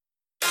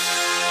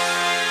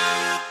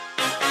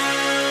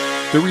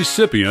the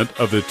recipient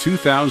of the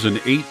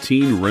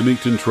 2018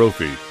 Remington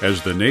Trophy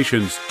as the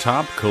nation's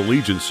top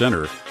collegiate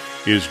center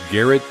is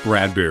Garrett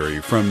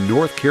Bradbury from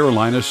North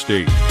Carolina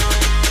State.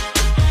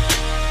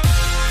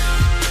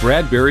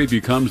 Bradbury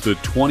becomes the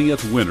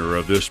 20th winner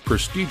of this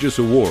prestigious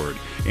award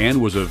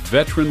and was a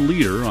veteran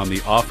leader on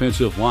the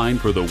offensive line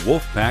for the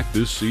Wolfpack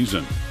this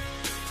season.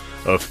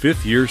 A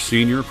fifth-year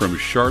senior from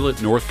Charlotte,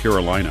 North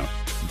Carolina,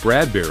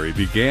 Bradbury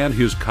began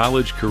his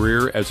college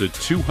career as a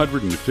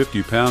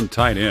 250-pound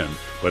tight end,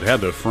 but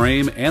had the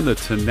frame and the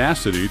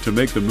tenacity to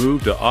make the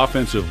move to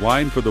offensive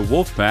line for the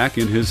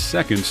Wolfpack in his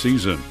second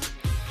season.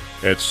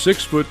 At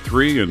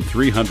 6'3" and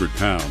 300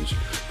 pounds,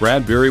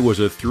 Bradbury was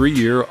a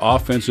 3-year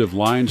offensive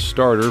line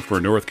starter for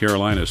North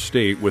Carolina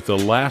State with the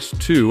last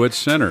 2 at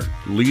center,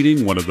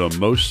 leading one of the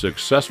most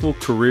successful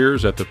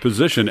careers at the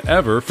position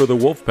ever for the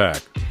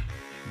Wolfpack.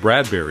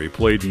 Bradbury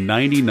played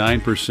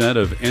 99%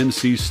 of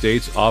NC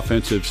State's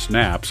offensive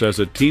snaps as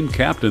a team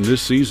captain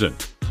this season.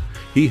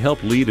 He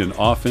helped lead an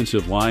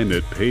offensive line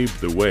that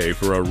paved the way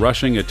for a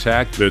rushing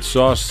attack that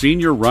saw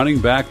senior running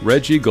back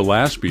Reggie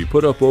Gillespie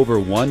put up over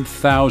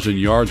 1,000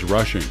 yards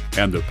rushing,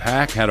 and the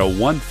Pack had a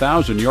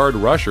 1,000-yard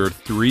rusher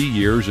 3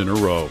 years in a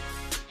row.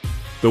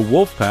 The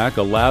Wolfpack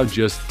allowed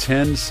just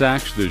 10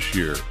 sacks this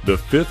year, the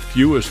 5th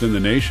fewest in the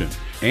nation,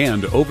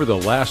 and over the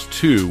last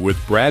 2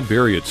 with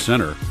Bradbury at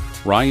center,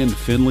 Ryan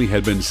Finley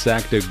had been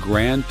sacked a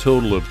grand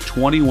total of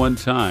 21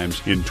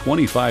 times in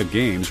 25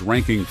 games,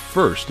 ranking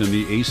first in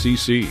the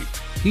ACC.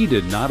 He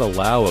did not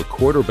allow a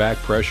quarterback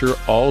pressure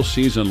all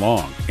season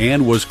long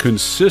and was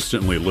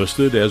consistently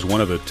listed as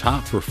one of the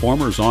top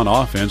performers on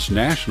offense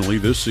nationally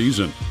this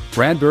season.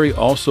 Bradbury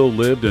also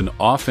lived an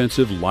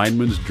offensive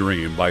lineman's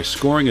dream by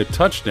scoring a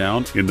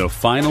touchdown in the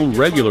final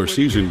regular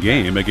season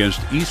game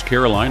against East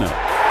Carolina.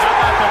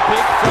 How about the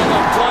big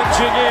fella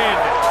plunging in?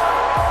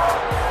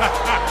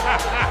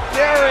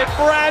 Garrett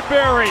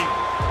Bradbury,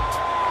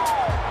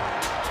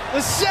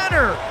 the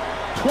center,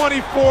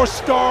 24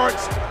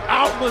 starts,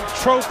 Outland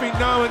Trophy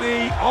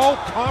nominee,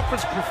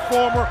 all-conference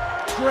performer,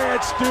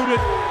 grad student,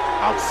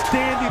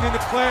 outstanding in the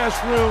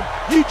classroom.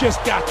 You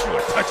just got you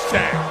a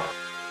touchdown.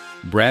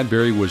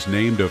 Bradbury was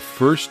named a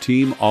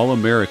first-team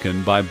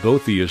All-American by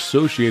both the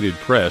Associated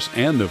Press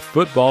and the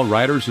Football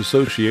Writers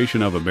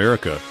Association of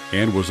America,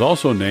 and was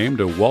also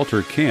named a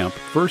Walter Camp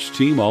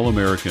first-team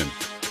All-American.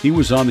 He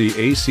was on the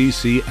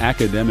ACC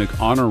Academic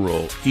Honor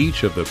Roll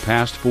each of the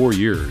past 4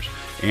 years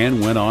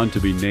and went on to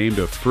be named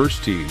a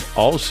first-team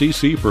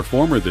All-CC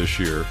performer this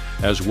year,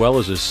 as well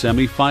as a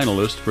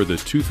semi-finalist for the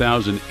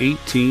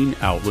 2018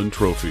 Outland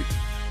Trophy.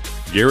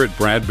 Garrett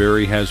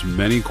Bradbury has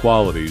many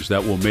qualities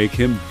that will make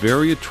him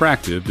very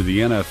attractive to the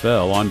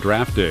NFL on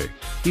draft day.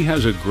 He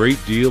has a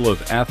great deal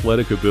of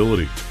athletic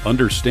ability,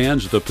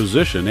 understands the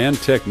position and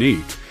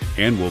technique,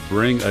 and will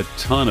bring a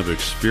ton of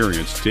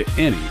experience to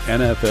any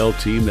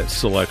NFL team that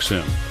selects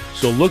him.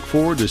 So look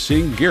forward to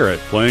seeing Garrett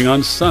playing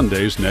on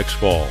Sundays next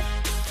fall.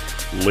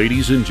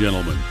 Ladies and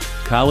gentlemen,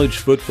 college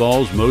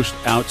football's most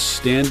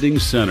outstanding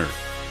center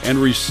and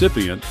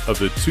recipient of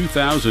the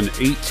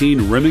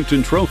 2018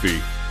 Remington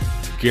Trophy,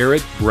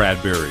 Garrett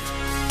Bradbury.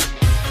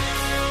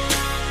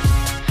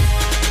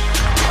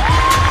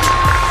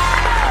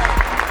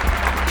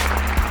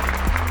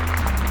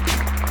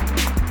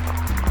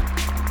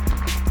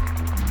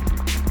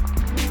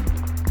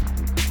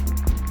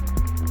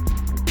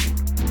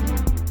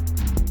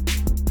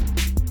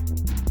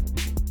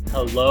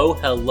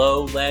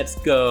 Hello, let's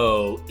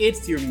go.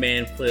 It's your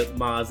man Flip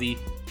Mozzie,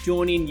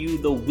 joining you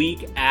the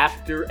week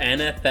after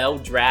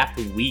NFL Draft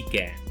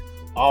Weekend.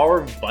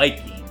 Our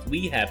Vikings.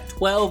 We have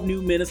 12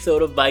 new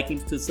Minnesota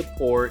Vikings to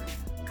support,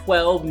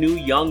 12 new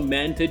young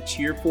men to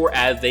cheer for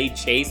as they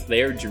chase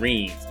their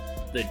dreams.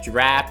 The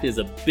draft is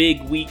a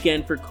big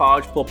weekend for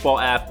college football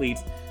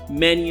athletes.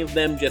 Many of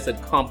them just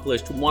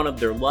accomplished one of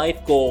their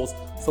life goals,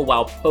 so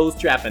while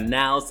post-draft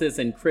analysis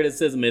and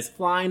criticism is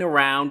flying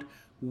around,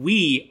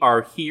 we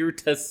are here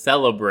to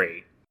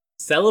celebrate.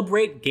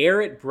 Celebrate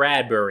Garrett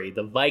Bradbury.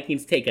 The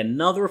Vikings take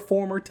another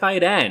former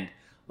tight end,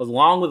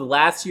 along with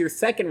last year's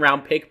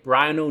second-round pick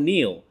Brian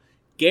O'Neill.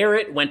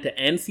 Garrett went to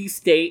NC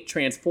State,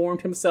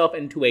 transformed himself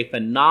into a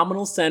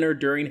phenomenal center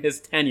during his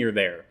tenure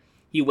there.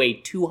 He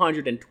weighed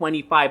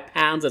 225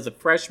 pounds as a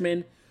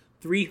freshman,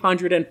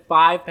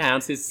 305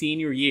 pounds his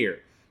senior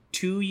year.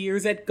 2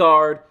 years at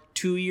guard,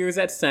 2 years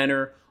at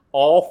center,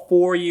 all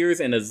 4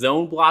 years in a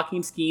zone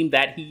blocking scheme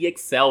that he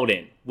excelled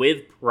in,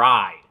 with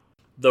pride.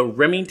 The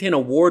Remington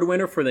Award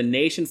winner for the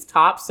nation's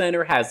top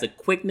center has the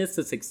quickness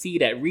to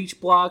succeed at reach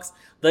blocks,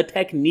 the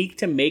technique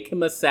to make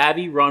him a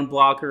savvy run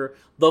blocker,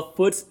 the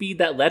foot speed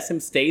that lets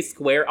him stay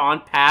square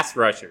on pass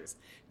rushers.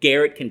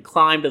 Garrett can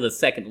climb to the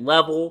second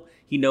level,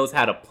 he knows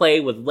how to play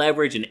with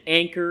leverage and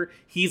anchor,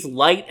 he's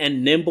light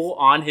and nimble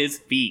on his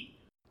feet.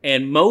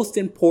 And most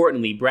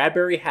importantly,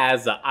 Bradbury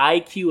has the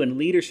IQ and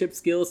leadership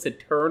skills to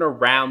turn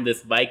around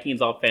this Vikings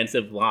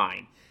offensive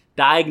line,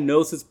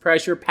 diagnoses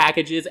pressure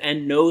packages,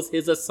 and knows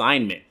his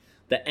assignment.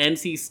 The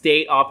NC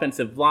State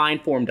offensive line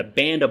formed a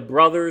band of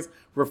brothers,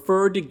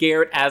 referred to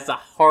Garrett as the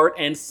heart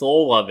and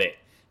soul of it.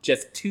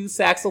 Just 2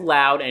 sacks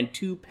allowed and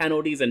 2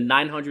 penalties and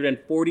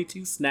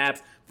 942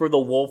 snaps for the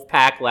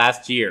Wolfpack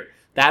last year.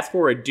 That's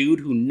for a dude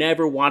who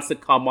never wants to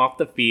come off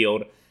the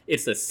field.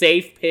 It's a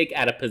safe pick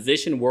at a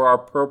position where our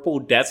purple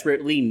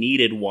desperately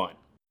needed one.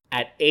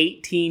 At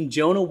 18,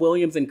 Jonah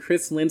Williams and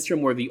Chris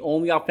Lindstrom were the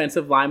only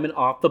offensive linemen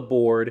off the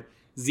board.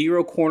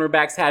 0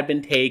 cornerbacks had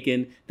been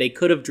taken. They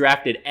could have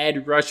drafted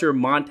edge rusher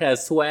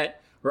Montez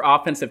Sweat, or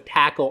offensive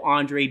tackle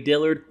Andre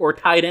Dillard, or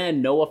tight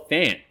end Noah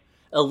Fant.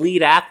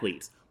 Elite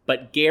athletes,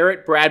 but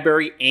Garrett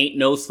Bradbury ain't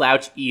no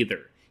slouch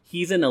either.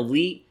 He's an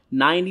elite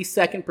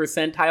 92nd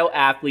percentile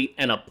athlete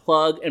and a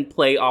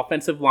plug-and-play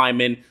offensive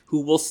lineman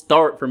who will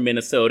start for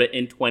Minnesota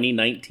in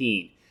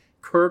 2019.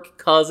 Kirk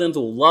Cousins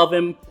will love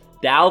him.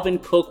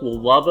 Dalvin Cook will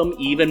love him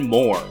even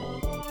more.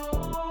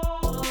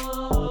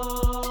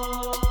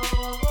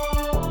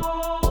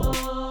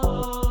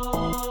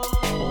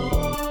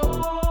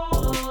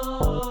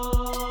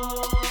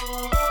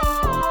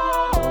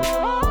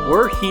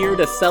 We're here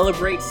to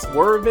celebrate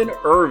Swervin'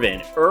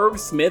 Irv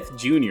Smith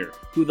Jr.,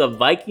 who the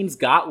Vikings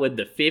got with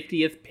the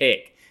 50th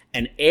pick,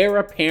 an heir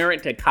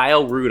apparent to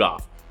Kyle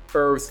Rudolph.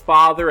 Irv's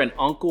father and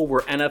uncle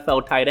were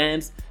NFL tight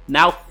ends.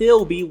 Now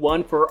he'll be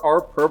one for our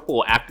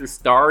purple after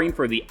starring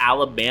for the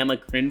Alabama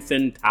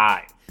Crimson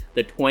Tide.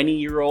 The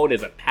 20-year-old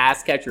is a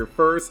pass catcher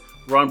first,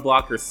 run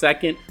blocker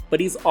second, but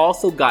he's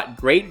also got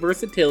great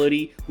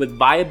versatility with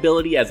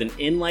viability as an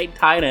inline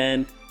tight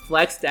end,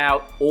 flexed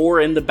out, or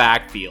in the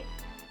backfield.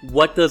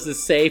 What does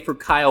this say for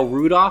Kyle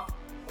Rudolph?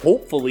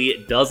 Hopefully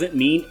it doesn't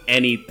mean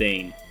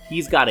anything.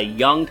 He's got a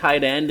young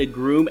tight end to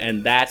groom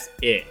and that's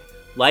it.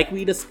 Like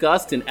we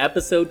discussed in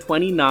episode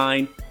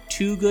 29,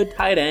 2 good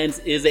tight ends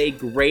is a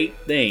great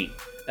thing,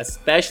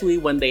 especially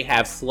when they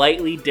have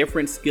slightly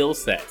different skill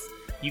sets.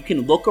 You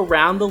can look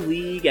around the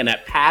league and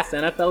at past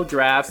NFL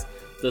drafts,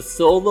 the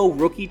solo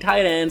rookie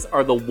tight ends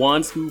are the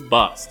ones who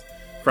bust.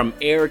 From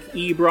Eric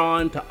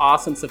Ebron to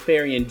Austin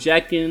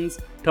Seferian-Jenkins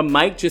to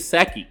Mike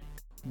Gesicki.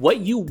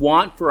 What you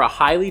want for a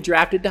highly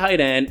drafted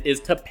tight end is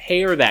to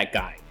pair that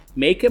guy.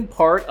 Make him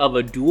part of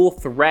a dual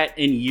threat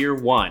in year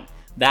 1.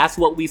 That's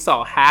what we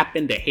saw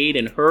happen to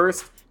Hayden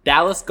Hurst,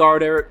 Dallas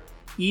Goedert,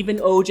 even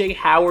OJ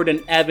Howard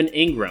and Evan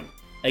Ingram.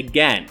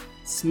 Again,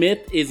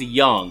 Smith is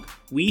young.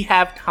 We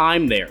have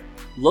time there.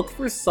 Look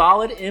for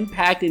solid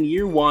impact in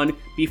year 1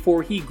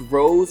 before he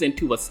grows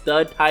into a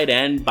stud tight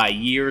end by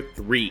year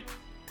 3.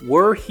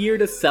 We're here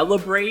to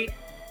celebrate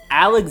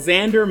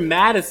Alexander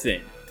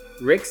Mattison.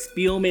 Rick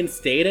Spielman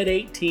stayed at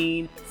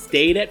 18,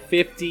 stayed at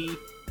 50,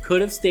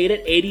 could have stayed at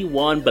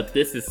 81, but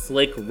this is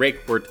slick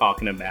Rick we're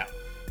talking about.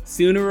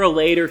 Sooner or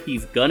later,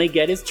 he's gonna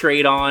get his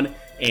trade on,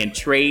 and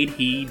trade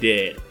he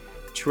did.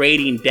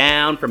 Trading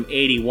down from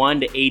 81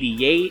 to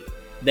 88,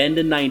 then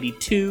to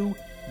 92,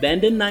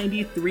 then to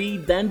 93,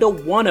 then to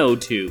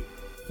 102.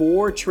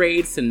 4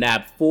 trades to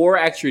nab 4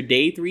 extra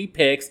day 3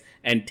 picks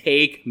and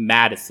take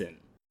Madison.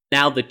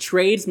 Now, the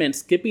trades meant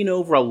skipping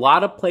over a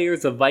lot of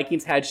players the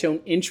Vikings had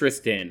shown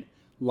interest in.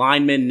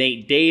 Lineman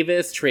Nate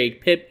Davis, Trey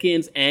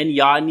Pipkins, and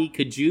Yadni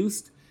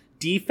Kajust.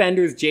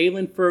 Defenders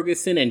Jalen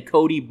Ferguson and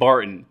Cody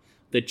Barton.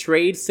 The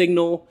trade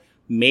signal,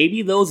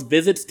 maybe those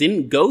visits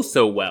didn't go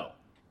so well.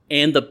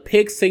 And the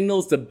pick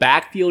signals the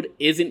backfield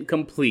isn't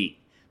complete.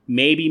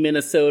 Maybe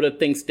Minnesota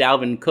thinks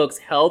Dalvin Cook's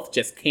health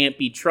just can't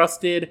be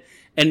trusted.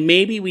 And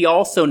maybe we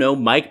also know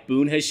Mike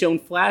Boone has shown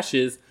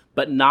flashes,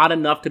 but not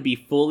enough to be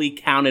fully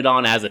counted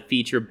on as a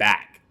feature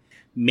back.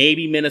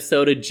 Maybe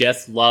Minnesota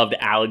just loved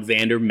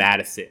Alexander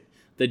Mattison.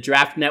 The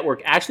Draft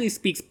Network actually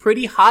speaks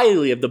pretty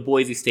highly of the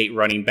Boise State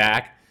running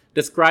back,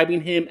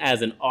 describing him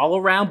as an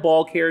all-around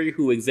ball carrier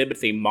who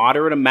exhibits a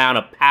moderate amount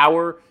of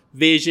power,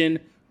 vision,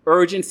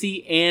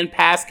 urgency, and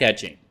pass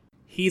catching.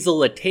 He's a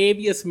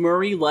Latavius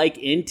Murray-like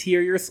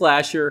interior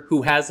slasher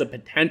who has the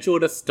potential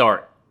to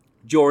start.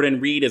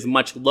 Jordan Reed is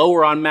much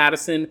lower on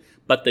Madison,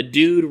 but the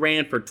dude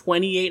ran for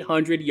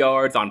 2,800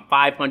 yards on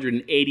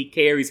 580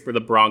 carries for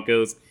the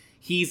Broncos.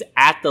 He's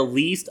at the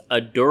least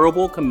a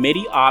durable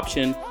committee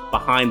option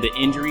behind the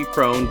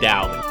injury-prone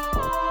Dalvin.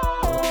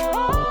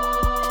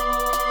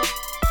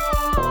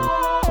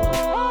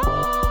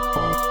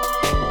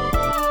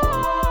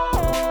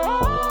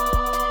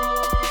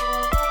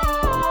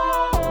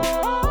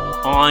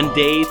 On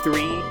day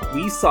 3,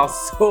 we saw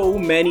so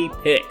many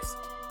picks.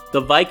 The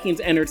Vikings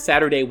entered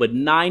Saturday with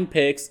 9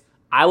 picks.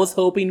 I was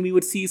hoping we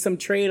would see some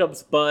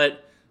trade-ups,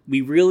 but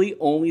we really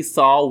only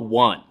saw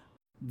 1.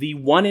 The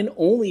one and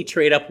only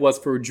trade-up was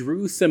for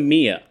Drew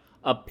Samia,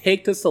 a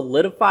pick to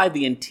solidify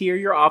the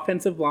interior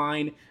offensive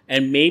line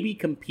and maybe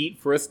compete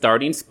for a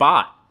starting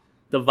spot.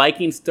 The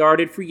Vikings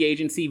started free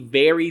agency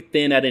very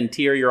thin at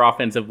interior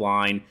offensive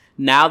line.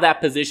 Now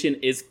that position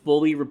is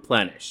fully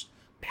replenished.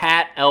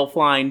 Pat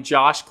Elflein,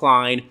 Josh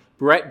Klein,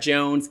 Brett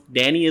Jones,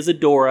 Danny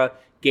Isadora,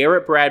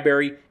 Garrett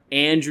Bradbury,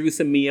 and Drew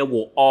Samia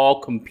will all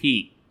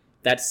compete.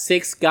 That's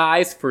 6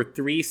 guys for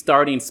 3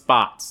 starting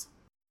spots.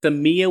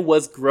 Samia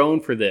was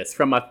grown for this,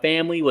 from a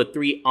family with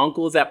 3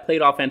 uncles that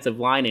played offensive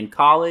line in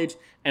college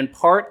and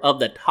part of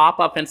the top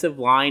offensive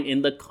line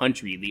in the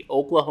country, the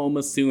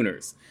Oklahoma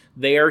Sooners.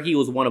 There, he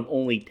was one of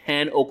only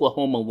 10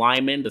 Oklahoma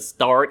linemen to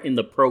start in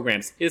the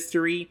program's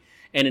history,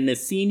 and in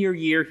his senior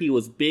year, he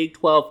was Big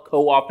 12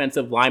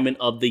 Co-Offensive Lineman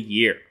of the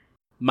Year.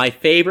 My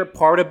favorite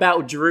part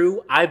about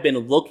Drew, I've been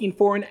looking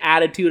for an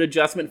attitude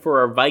adjustment for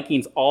our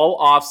Vikings all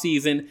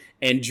offseason,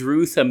 and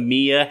Drew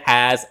Samia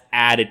has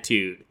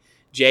attitude.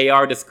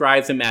 JR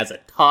describes him as a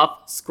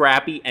tough,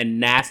 scrappy, and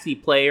nasty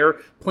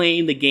player,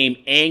 playing the game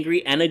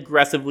angry and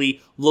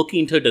aggressively,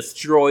 looking to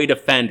destroy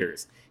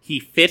defenders. He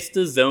fits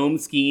the zone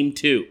scheme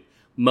too.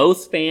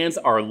 Most fans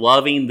are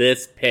loving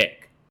this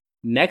pick.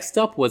 Next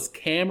up was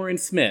Cameron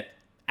Smith.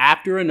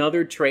 After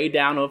another trade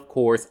down, of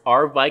course,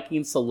 our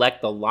Vikings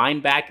select the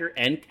linebacker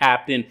and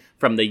captain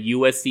from the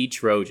USC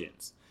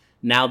Trojans.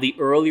 Now, the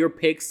earlier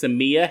pick,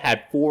 Samia,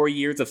 had 4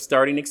 years of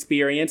starting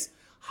experience,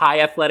 high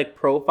athletic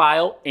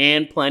profile,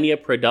 and plenty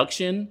of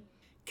production.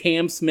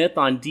 Cam Smith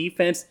on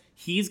defense,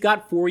 he's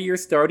got 4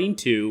 years starting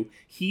too.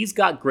 He's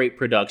got great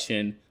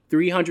production,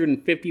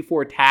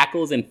 354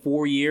 tackles in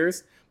 4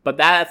 years, but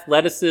that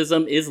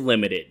athleticism is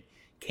limited.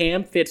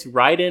 Cam fits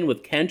right in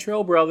with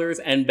Kentrell Brothers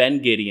and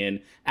Ben Gideon.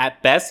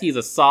 At best, he's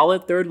a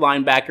solid third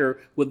linebacker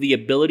with the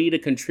ability to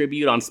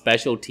contribute on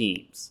special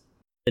teams.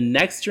 The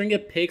next string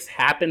of picks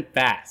happened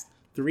fast.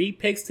 3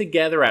 picks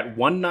together at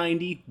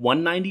 190,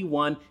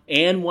 191,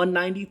 and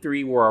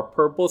 193 were our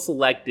purple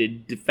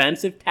selected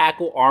defensive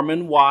tackle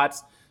Armon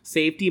Watts,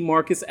 safety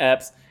Marcus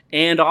Epps,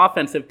 and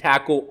offensive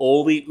tackle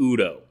Oli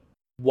Udoh.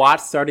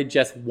 Watts started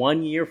just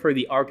 1 year for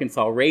the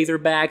Arkansas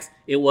Razorbacks.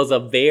 It was a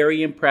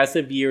very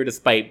impressive year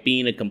despite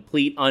being a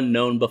complete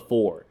unknown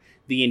before.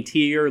 The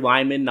interior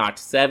lineman notched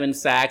 7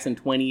 sacks in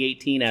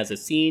 2018 as a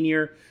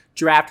senior.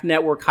 Draft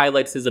Network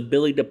highlights his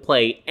ability to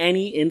play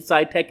any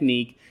inside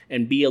technique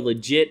and be a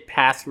legit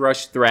pass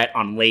rush threat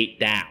on late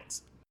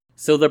downs.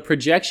 So the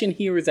projection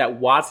here is that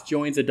Watts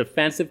joins a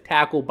defensive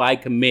tackle by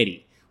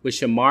committee with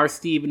Shamar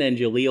Stephen and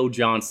Jaleel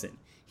Johnson.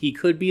 He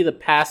could be the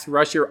pass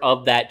rusher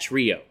of that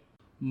trio.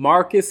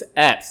 Marcus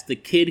Epps, the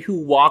kid who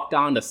walked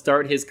on to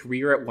start his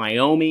career at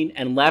Wyoming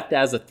and left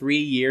as a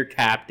 3-year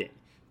captain.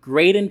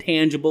 Great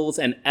intangibles,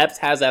 and Epps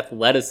has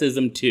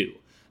athleticism too.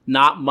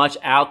 Not much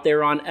out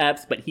there on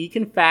Epps, but he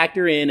can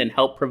factor in and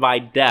help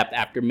provide depth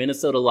after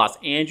Minnesota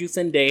lost Andrew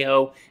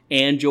Sendejo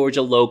and George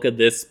Aloka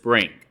this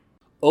spring.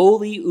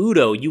 Oli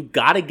Udoh, you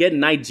gotta get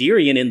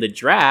Nigerian in the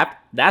draft.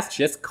 That's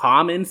just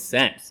common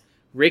sense.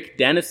 Rick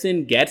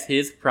Dennison gets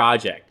his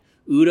project.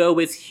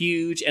 Udoh is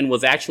huge and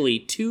was actually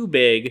too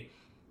big.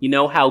 You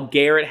know how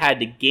Garrett had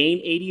to gain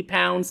 80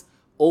 pounds?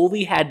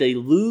 Oli had to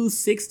lose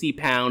 60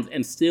 pounds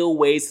and still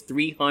weighs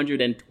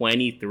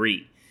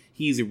 323.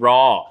 He's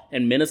raw,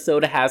 and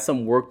Minnesota has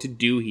some work to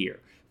do here.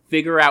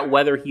 Figure out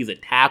whether he's a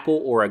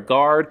tackle or a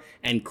guard,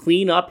 and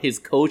clean up his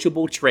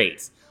coachable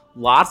traits.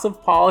 Lots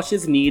of polish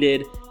is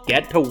needed.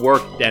 Get to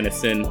work,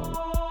 Dennison.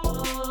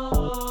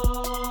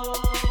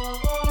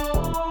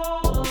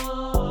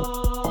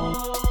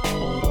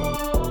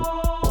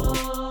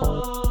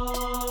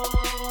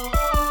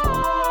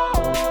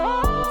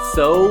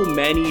 So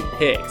many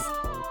picks.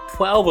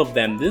 12 of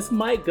them. This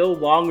might go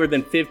longer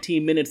than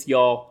 15 minutes,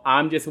 y'all.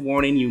 I'm just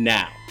warning you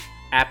now.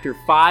 After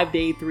 5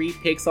 day 3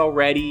 picks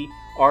already,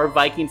 our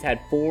Vikings had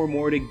 4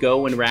 more to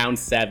go in round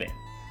 7.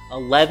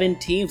 11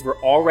 teams were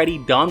already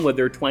done with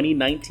their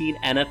 2019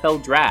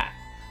 NFL draft,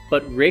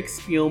 but Rick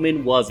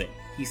Spielman wasn't.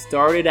 He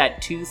started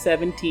at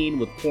 217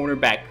 with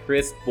cornerback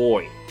Chris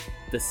Boyd.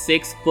 The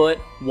 6-foot,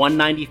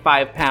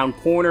 195-pound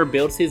corner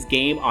builds his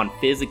game on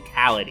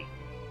physicality.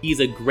 He's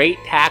a great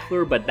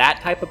tackler, but that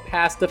type of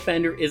pass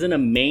defender isn't a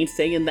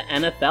mainstay in the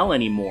NFL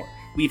anymore.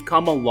 We've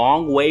come a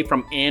long way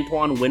from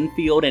Antoine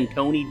Winfield and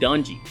Tony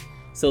Dungy.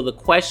 So the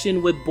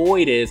question with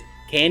Boyd is,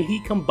 can he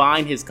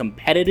combine his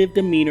competitive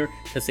demeanor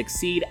to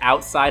succeed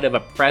outside of a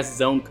press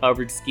zone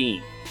coverage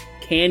scheme?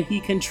 Can he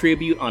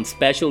contribute on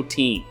special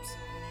teams?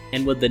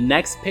 And with the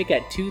next pick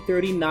at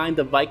 239,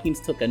 the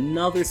Vikings took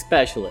another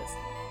specialist.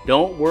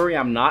 Don't worry,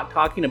 I'm not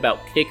talking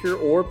about kicker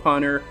or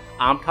punter.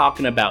 I'm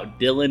talking about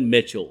Dylan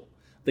Mitchell.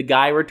 The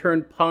guy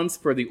returned punts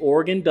for the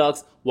Oregon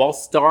Ducks while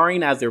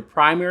starring as their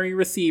primary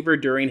receiver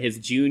during his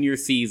junior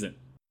season.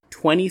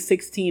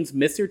 2016's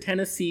Mr.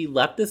 Tennessee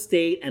left the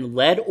state and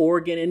led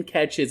Oregon in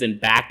catches in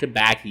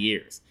back-to-back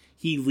years.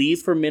 He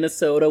leaves for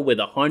Minnesota with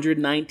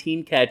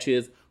 119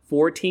 catches,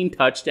 14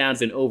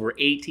 touchdowns, and over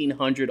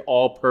 1,800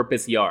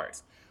 all-purpose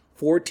yards.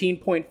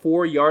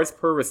 14.4 yards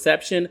per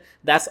reception,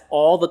 that's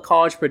all the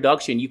college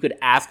production you could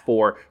ask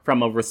for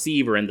from a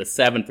receiver in the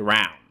 7th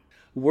round.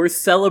 We're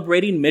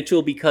celebrating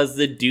Mitchell because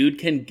the dude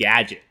can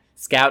gadget.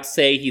 Scouts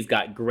say he's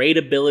got great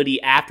ability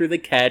after the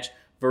catch,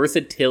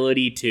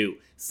 versatility too.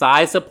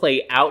 Size to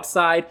play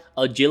outside,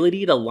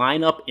 agility to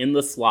line up in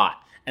the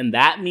slot. And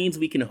that means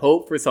we can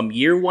hope for some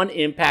year 1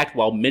 impact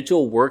while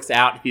Mitchell works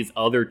out his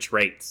other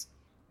traits.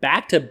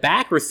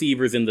 Back-to-back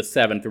receivers in the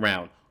 7th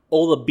round.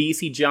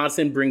 Olabisi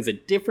Johnson brings a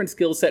different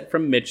skill set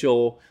from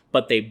Mitchell,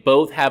 but they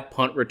both have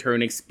punt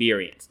return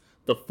experience.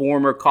 The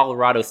former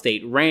Colorado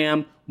State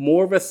Ram,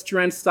 more of a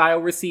strength style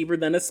receiver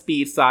than a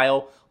speed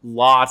style,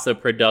 Lots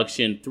of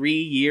production, 3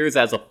 years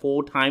as a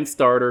full-time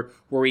starter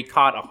where he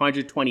caught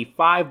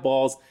 125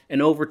 balls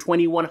and over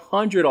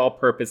 2,100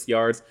 all-purpose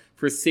yards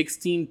for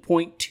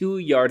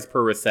 16.2 yards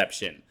per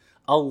reception.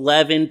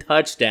 11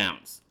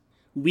 touchdowns.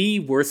 We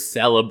were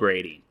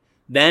celebrating.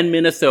 Then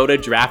Minnesota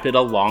drafted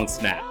a long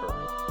snapper.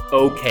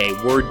 Okay,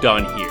 we're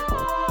done here.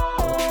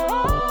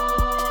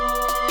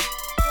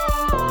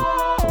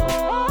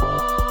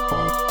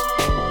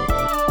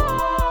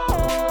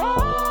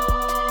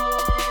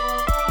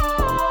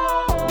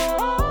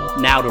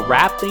 Now to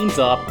wrap things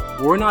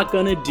up, we're not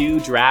gonna do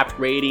draft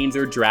ratings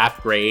or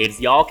draft grades.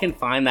 Y'all can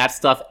find that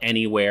stuff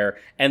anywhere,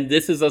 and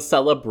this is a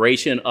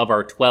celebration of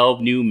our 12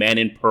 new men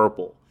in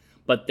purple.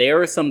 But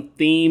there are some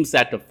themes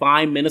that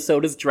define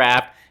Minnesota's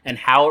draft and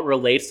how it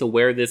relates to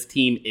where this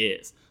team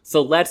is.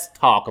 So let's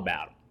talk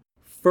about them.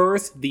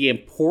 First, the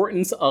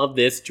importance of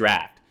this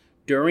draft.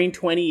 During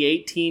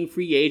 2018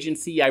 free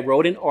agency, I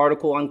wrote an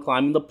article on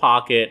Climbing the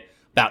Pocket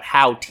about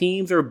how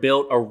teams are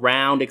built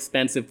around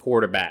expensive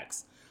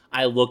quarterbacks.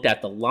 I looked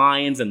at the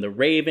Lions and the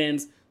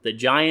Ravens, the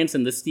Giants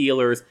and the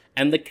Steelers,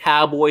 and the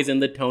Cowboys in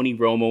the Tony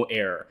Romo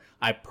era.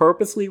 I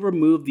purposely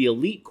removed the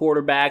elite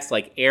quarterbacks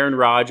like Aaron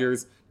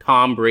Rodgers,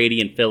 Tom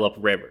Brady, and Phillip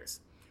Rivers.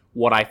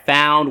 What I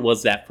found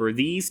was that for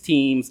these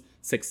teams,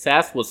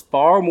 success was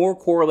far more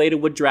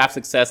correlated with draft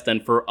success than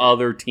for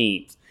other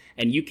teams.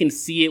 And you can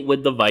see it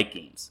with the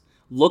Vikings.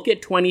 Look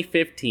at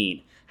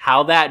 2015,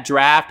 how that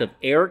draft of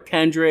Eric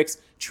Kendricks,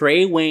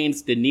 Trey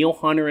Waynes, Danielle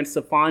Hunter, and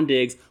Stephon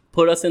Diggs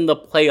put us in the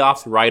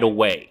playoffs right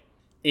away.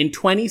 In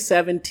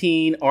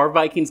 2017, our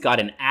Vikings got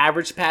an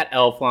average Pat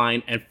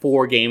Elflein and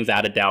 4 games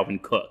out of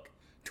Dalvin Cook.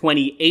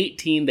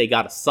 2018, they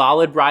got a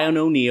solid Brian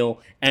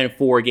O'Neill and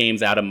 4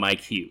 games out of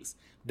Mike Hughes.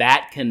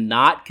 That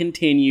cannot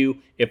continue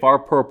if our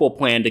purple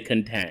plan to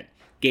contend.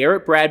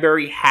 Garrett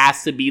Bradbury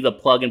has to be the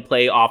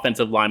plug-and-play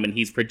offensive lineman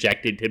he's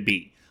projected to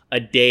be, a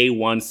day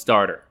one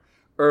starter.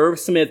 Irv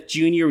Smith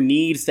Jr.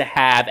 needs to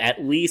have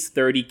at least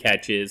 30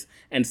 catches,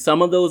 and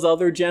some of those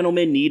other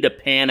gentlemen need to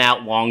pan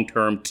out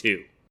long-term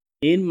too.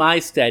 In my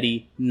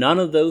study, none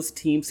of those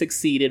teams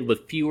succeeded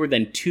with fewer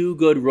than 2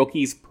 good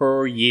rookies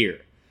per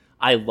year.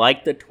 I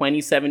like the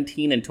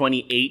 2017 and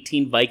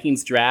 2018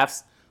 Vikings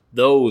drafts.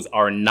 Those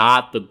are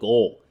not the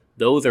goal.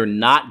 Those are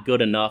not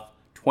good enough.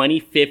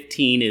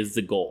 2015 is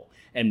the goal,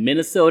 and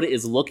Minnesota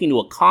is looking to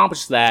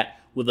accomplish that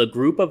with a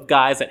group of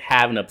guys that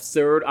have an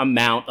absurd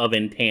amount of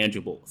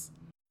intangibles.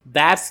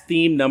 That's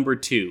theme number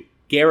 2.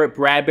 Garrett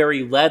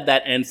Bradbury led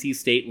that NC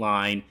State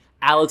line.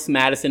 Alex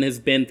Madison has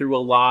been through a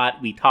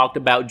lot. We talked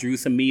about Drew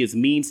Samia's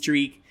mean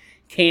streak.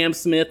 Cam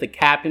Smith, the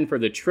captain for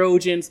the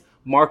Trojans.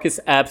 Marcus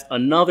Epps,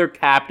 another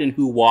captain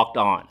who walked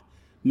on.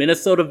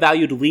 Minnesota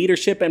valued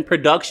leadership and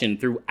production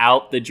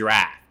throughout the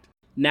draft.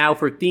 Now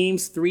for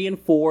themes 3 and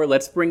 4,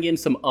 let's bring in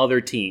some other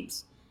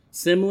teams.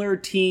 Similar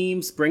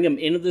teams, bring them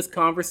into this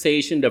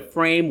conversation to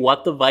frame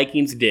what the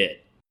Vikings did.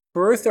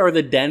 First are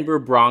the Denver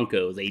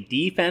Broncos, a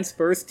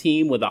defense-first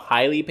team with a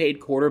highly paid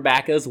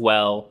quarterback as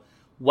well.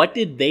 What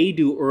did they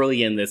do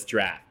early in this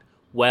draft?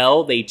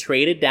 Well, they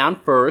traded down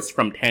first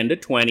from 10 to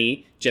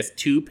 20, just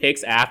 2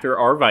 picks after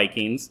our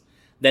Vikings.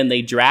 Then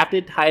they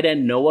drafted tight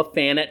end Noah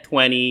Fant at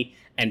 20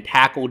 and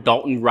tackle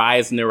Dalton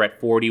Reisner at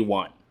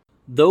 41.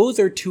 Those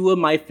are 2 of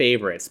my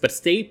favorites, but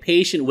stay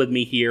patient with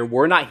me here.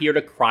 We're not here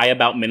to cry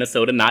about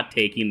Minnesota not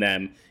taking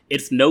them.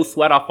 It's no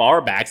sweat off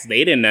our backs.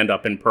 They didn't end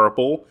up in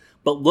purple.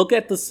 But look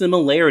at the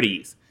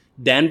similarities.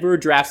 Denver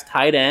drafts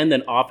tight end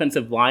and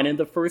offensive line in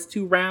the first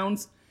 2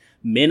 rounds.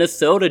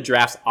 Minnesota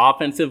drafts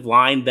offensive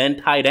line, then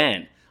tight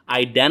end.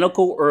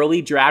 Identical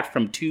early draft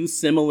from 2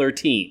 similar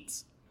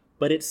teams.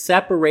 But it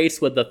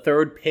separates with the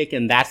 3rd pick,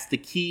 and that's the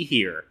key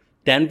here.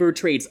 Denver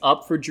trades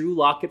up for Drew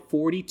Lock at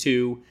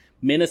 42.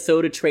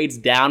 Minnesota trades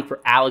down for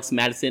Alex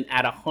Madison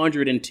at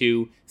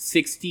 102,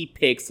 60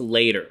 picks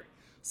later.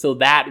 So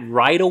that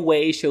right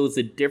away shows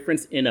the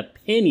difference in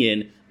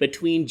opinion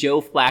between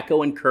Joe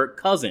Flacco and Kirk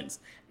Cousins,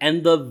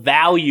 and the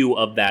value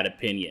of that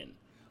opinion.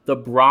 The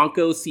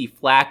Broncos see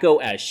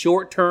Flacco as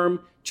short-term,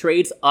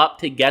 trades up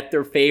to get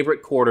their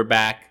favorite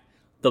quarterback.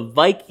 The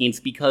Vikings,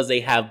 because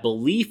they have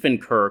belief in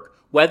Kirk,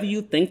 whether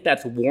you think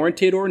that's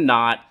warranted or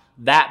not,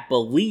 that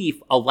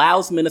belief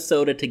allows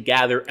Minnesota to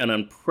gather an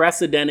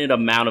unprecedented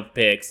amount of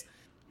picks.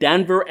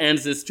 Denver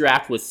ends this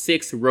draft with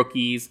 6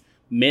 rookies.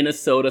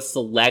 Minnesota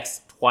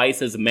selects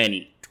twice as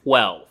many,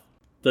 12.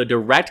 The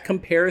direct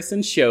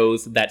comparison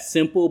shows that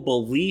simple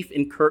belief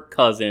in Kirk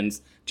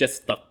Cousins,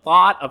 just the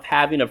thought of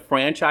having a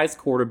franchise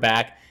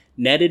quarterback,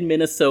 netted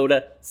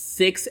Minnesota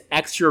 6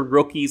 extra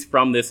rookies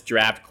from this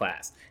draft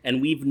class.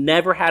 And we've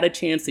never had a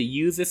chance to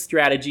use this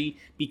strategy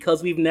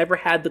because we've never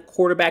had the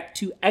quarterback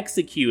to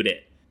execute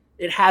it.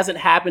 It hasn't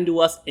happened to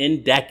us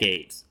in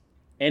decades.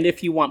 And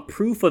if you want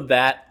proof of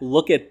that,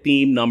 look at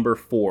theme number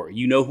 4.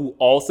 You know who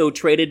also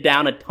traded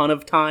down a ton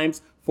of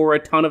times for a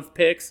ton of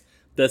picks?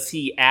 The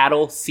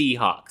Seattle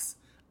Seahawks.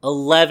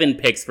 11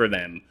 picks for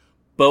them.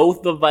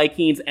 Both the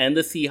Vikings and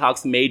the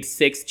Seahawks made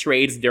 6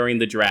 trades during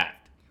the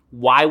draft.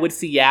 Why would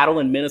Seattle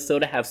and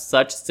Minnesota have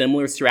such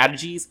similar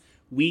strategies?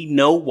 We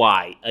know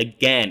why.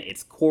 Again,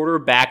 it's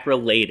quarterback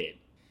related.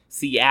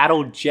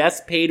 Seattle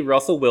just paid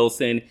Russell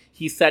Wilson.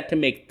 He's set to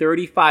make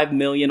 $35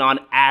 million on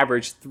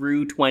average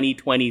through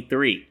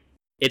 2023.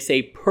 It's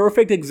a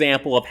perfect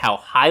example of how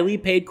highly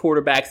paid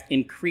quarterbacks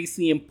increase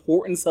the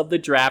importance of the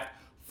draft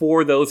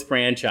for those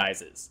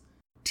franchises.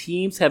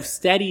 Teams have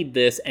studied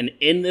this, and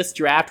in this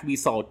draft, we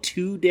saw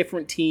two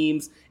different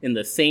teams in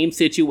the same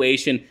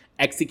situation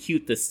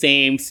execute the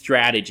same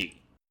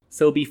strategy.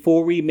 So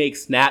before we make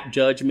snap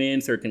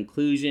judgments or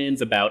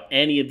conclusions about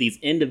any of these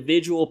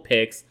individual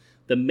picks,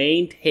 the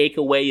main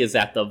takeaway is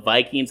that the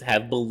Vikings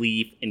have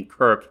belief in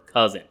Kirk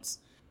Cousins.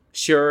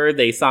 Sure,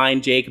 they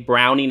signed Jake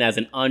Browning as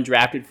an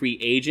undrafted free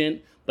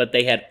agent, but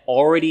they had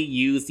already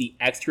used the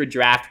extra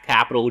draft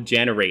capital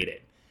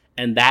generated.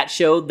 And that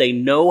showed they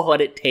know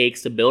what it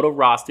takes to build a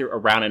roster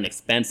around an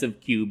expensive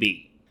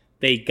QB.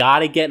 They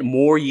gotta get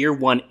more year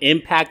one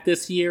impact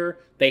this year.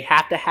 They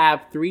have to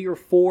have 3 or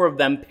 4 of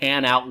them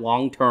pan out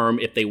long term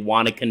if they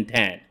want to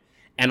contend.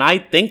 And I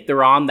think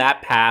they're on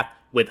that path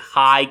with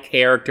high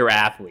character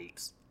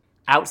athletes.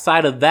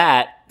 Outside of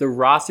that, the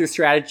roster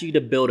strategy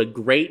to build a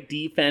great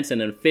defense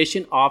and an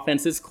efficient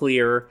offense is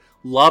clear.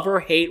 Love or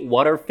hate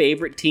what our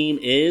favorite team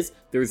is,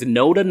 there's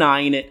no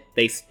denying it,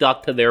 they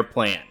stuck to their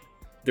plan.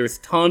 There's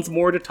tons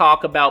more to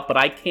talk about, but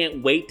I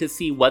can't wait to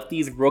see what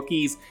these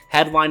rookies,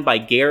 headlined by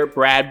Garrett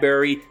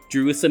Bradbury,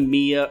 Drew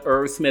Samia,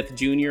 Irv Smith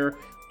Jr.,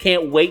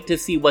 can't wait to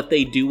see what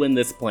they do in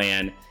this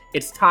plan.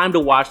 It's time to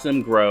watch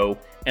them grow.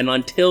 And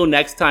until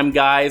next time,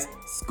 guys,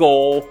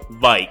 Skol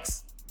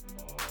Vikes.